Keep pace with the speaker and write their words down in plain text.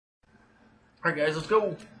Alright guys, let's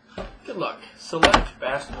go. Good luck. Select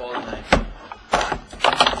basketball tonight.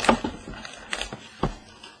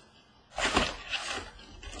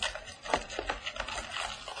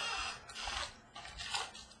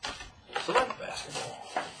 Select basketball.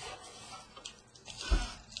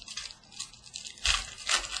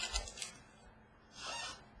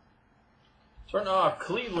 Starting off,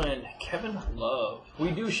 Cleveland, Kevin Love.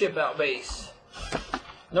 We do ship out base.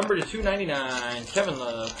 Number to 299, Kevin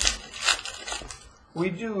Love. We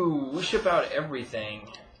ship out everything.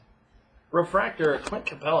 Refractor, Clint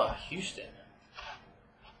Capella, Houston.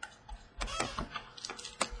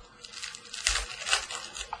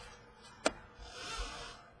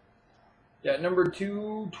 Got number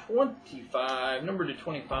 225, number to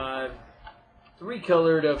 25,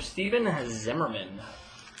 3-colored of Steven Zimmerman.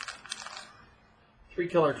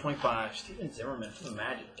 3-color 25, Steven Zimmerman for the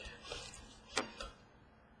Magic.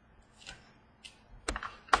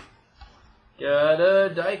 Got a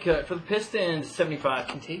die cut for the Pistons, 75,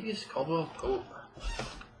 Contavious Caldwell-Pope.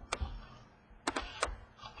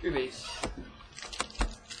 3 base.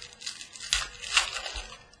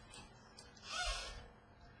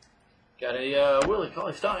 Got a Willie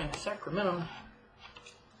Cauley-Stein, Sacramento.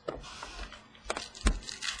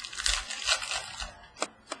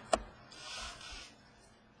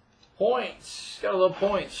 Points. Gotta love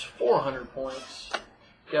points. 400 points.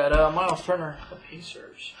 Got Miles Turner, the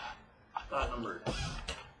Pacers. Not numbered.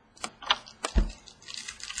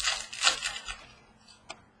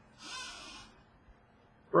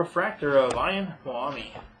 Refractor of Ian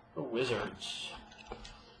Moami, the Wizards.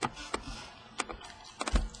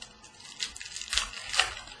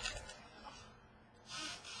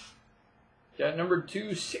 Got number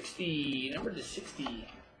 260, number to 60,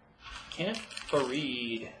 Kenneth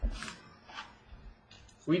Fareed.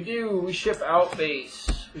 We ship out base.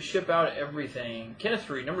 We ship out everything. Kenneth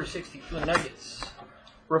Fareed, number 60 for the Nuggets.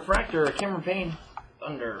 Refractor, Cameron Payne,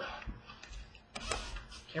 Thunder.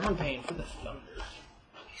 Cameron Payne for the Thunder.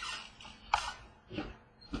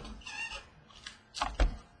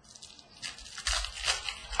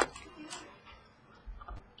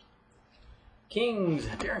 Kings,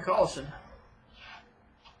 Darren Collison.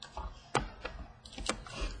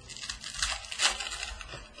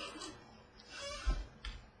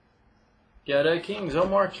 Got a Kings,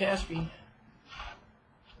 Omar Caspi.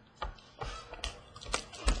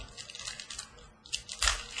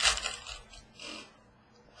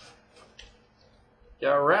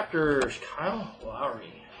 Got Raptors, Kyle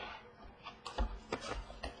Lowry.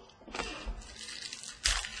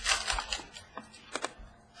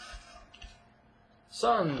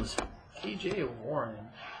 Suns, TJ Warren.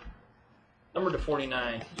 Number to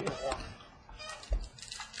 49, TJ Warren.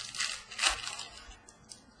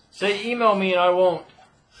 Say email me and I won't.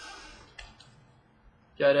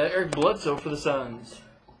 Got Eric Bledsoe for the Suns.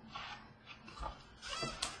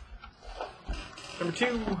 Number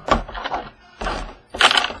 2.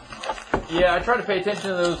 Yeah, I try to pay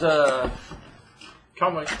attention to those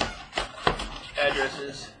comic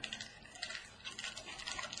addresses.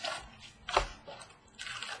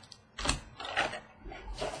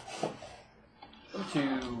 Number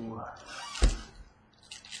 2.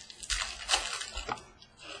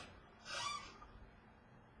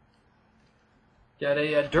 Got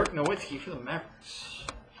a Dirk Nowitzki for the Mavericks.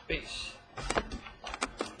 Base.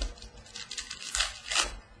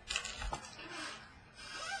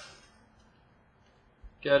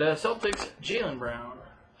 Got a Celtics, Jaylen Brown.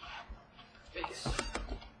 Base.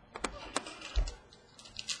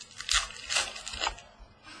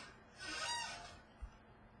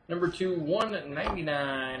 Number 2,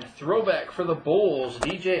 199. Throwback for the Bulls,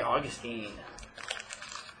 DJ Augustine.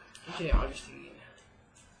 DJ Augustine.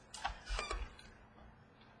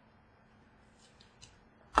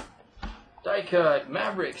 Die cut,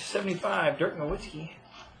 Mavericks, 75, Dirk Nowitzki.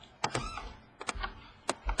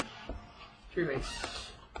 3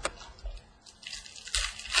 base.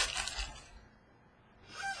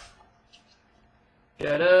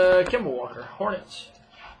 Got a Kemba Walker, Hornets.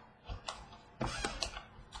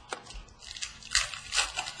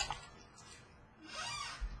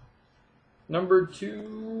 Number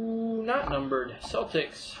 2, not numbered,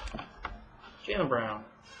 Celtics, Jaylen Brown.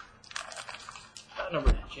 Not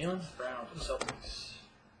numbered, Jaylen Brown for the Celtics.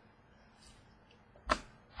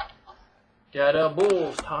 Got a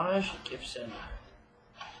Bulls, Taj Gibson.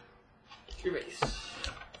 3 base.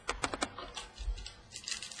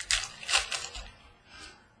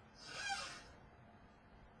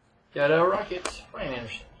 Got a Rockets, Ryan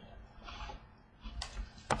Anderson.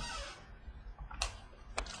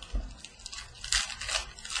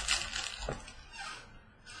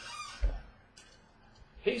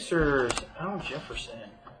 Pacers, Al Jefferson.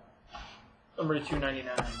 Number to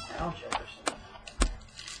 299, Al Jefferson.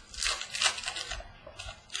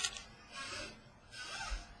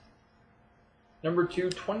 Number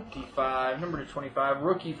 225, number 25,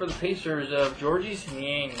 rookie for the Pacers of Georges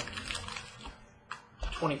Niang.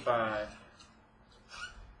 25.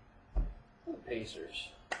 Pacers.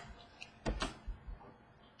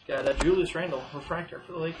 Got Julius Randle, refractor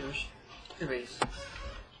for the Lakers. Your base.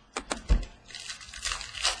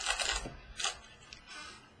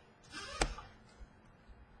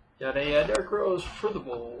 Got a Derrick Rose for the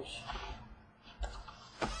Bulls.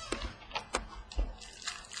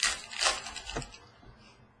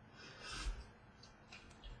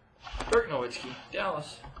 Dirk Nowitzki,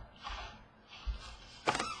 Dallas.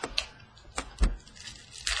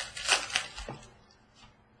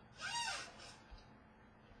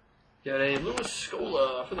 Got a Louis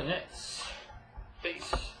Scola for the Nets.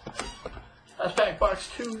 Base. Last pack, box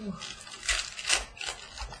 2.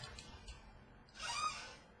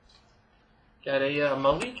 Got a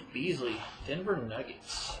Malik Beasley, Denver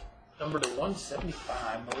Nuggets. Number to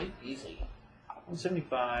 175, Malik Beasley.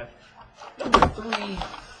 175. Number 3.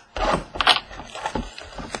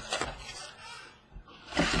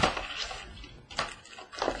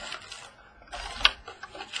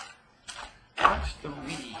 Box 3.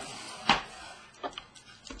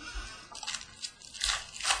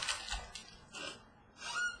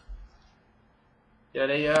 Got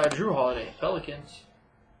a Drew Holiday, Pelicans.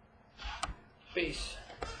 Base.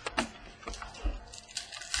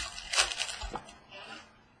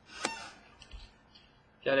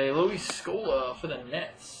 Got a Louis Scola for the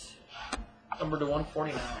Nets. Number to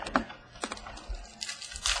 149.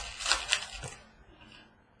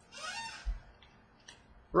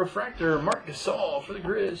 Refractor, Marc Gasol for the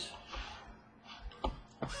Grizz.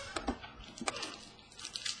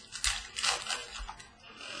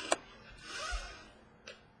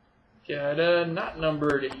 Got a not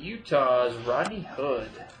numbered Utah's Rodney Hood.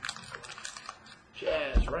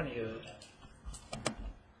 Jazz, Rodney Hood.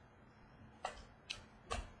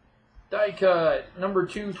 Die cut, number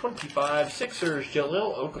 225, Sixers,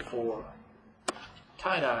 Jahlil Okafor.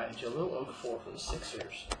 Tie-dye, Jahlil Okafor for the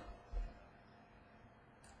Sixers.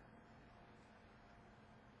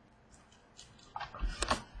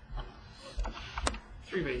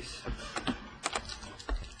 Three base.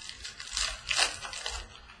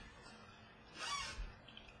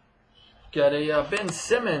 Got a Ben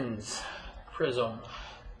Simmons Prism.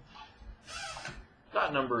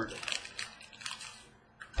 Not numbered.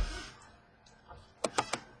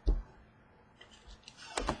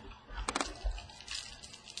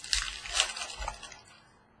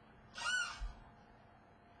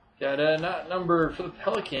 Got a not numbered for the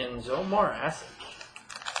Pelicans, Omar Asik.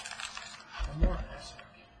 Omar Asik.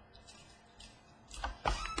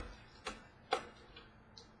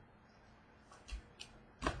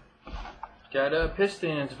 Got a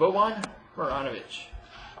Pistons, Boban Marjanovic.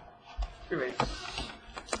 Three base.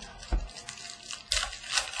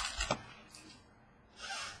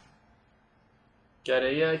 Got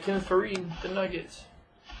a Kenneth Faried, the Nuggets.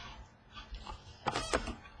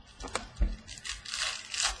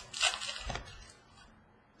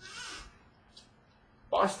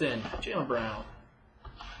 Boston, Jaylen Brown.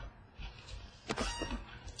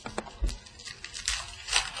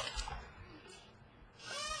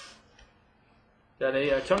 Got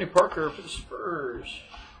a Tony Parker for the Spurs.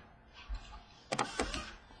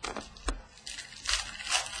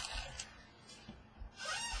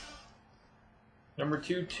 Number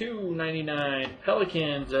 2/299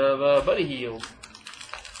 Pelicans of Buddy Hield.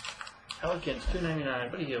 Pelicans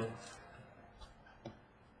 2/99 Buddy Hield.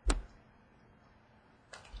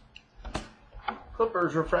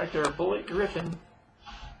 Clippers refractor Blake Griffin.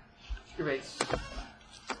 Your base.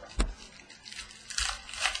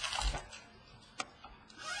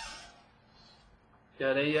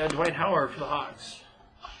 Got a Dwight Howard for the Hawks.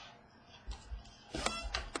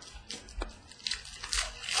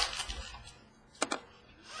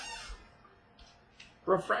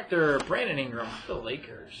 Refractor Brandon Ingram for the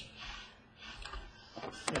Lakers.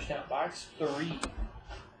 Finish out box 3.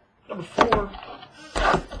 Number 4.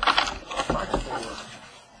 Box 4.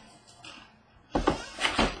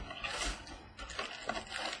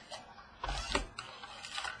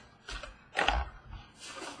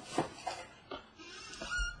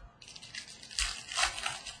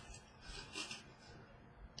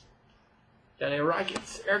 Got a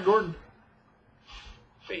Rockets, Eric Gordon.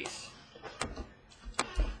 Base.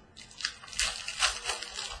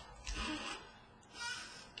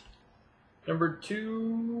 Number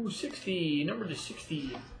 260, number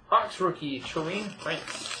 260. Hawks rookie, Taurean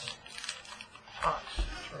Prince. Hawks,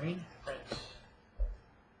 Rain Prince.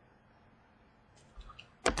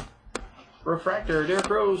 Refractor, Derrick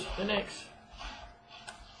Rose, the Knicks.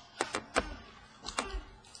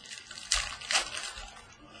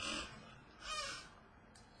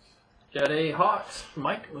 Got a Hawks,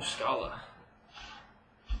 Mike Muscala.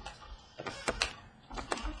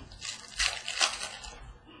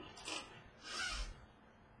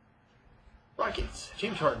 Rockets,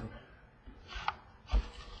 James Harden.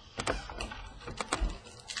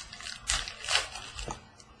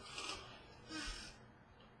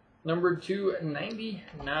 Number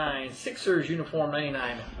 299, Sixers uniform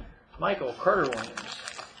 99, Michael Carter Williams.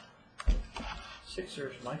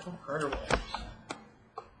 Sixers, Michael Carter Williams.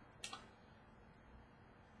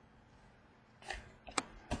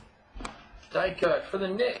 Die cut for the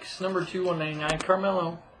Knicks, number 2/199,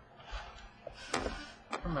 Carmelo.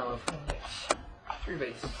 Carmelo for the Knicks. 3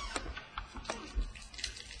 base.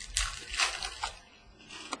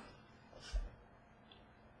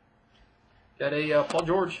 Got a Paul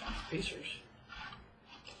George, Pacers.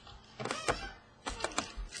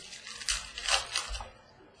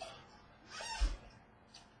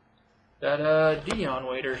 Got a Dion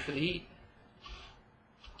Waiters for the Heat.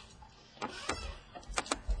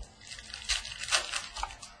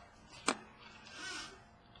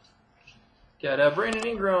 Got a Brandon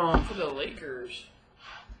Ingram for the Lakers.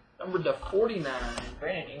 Number to 49,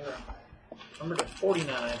 Brandon Ingram. Number to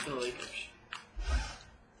 49 for the Lakers.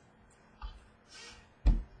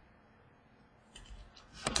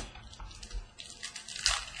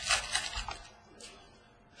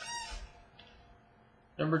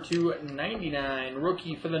 Number 299,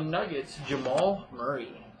 rookie for the Nuggets, Jamal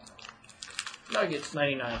Murray. Nuggets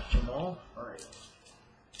 99, Jamal Murray.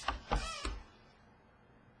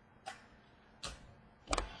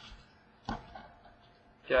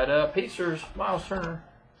 Got Pacers, Miles Turner,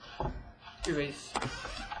 3 base.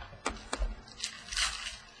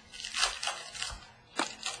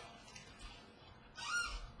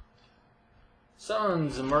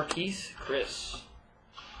 Suns, Marquise Chris.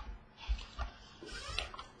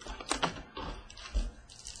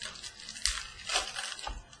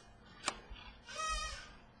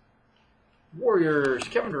 Warriors,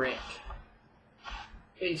 Kevin Durant.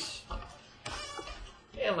 Base.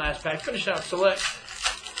 And last pack, finish out select.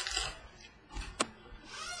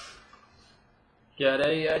 Got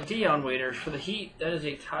a Dion Waiters for the Heat. That is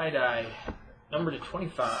a tie-dye. Number to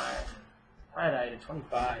 25. Tie-dye to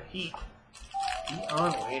 25. Heat.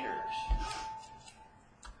 Dion Waiters.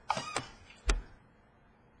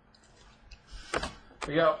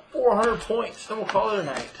 We got 400 points. Then we'll call it a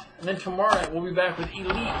night. And then tomorrow night we'll be back with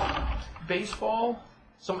Elite Baseball,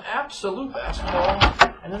 some Absolute Basketball,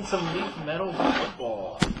 and then some Leaf Metal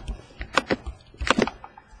Football.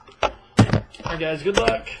 Alright guys, good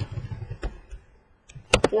luck.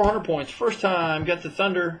 400 points. First time, got the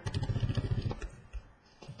Thunder.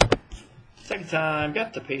 Second time,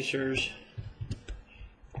 got the Pacers.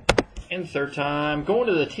 And third time, going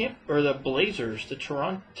to the Blazers, the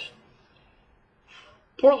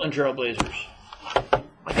Portland Trail Blazers.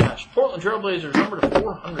 My gosh, Portland Trail Blazers, number to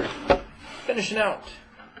 400. Finishing out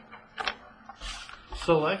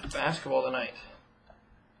select basketball tonight.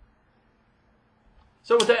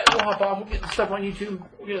 So with that, we'll hop off. We'll get the stuff on YouTube.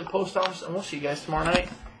 We'll get to the post office, and we'll see you guys tomorrow night.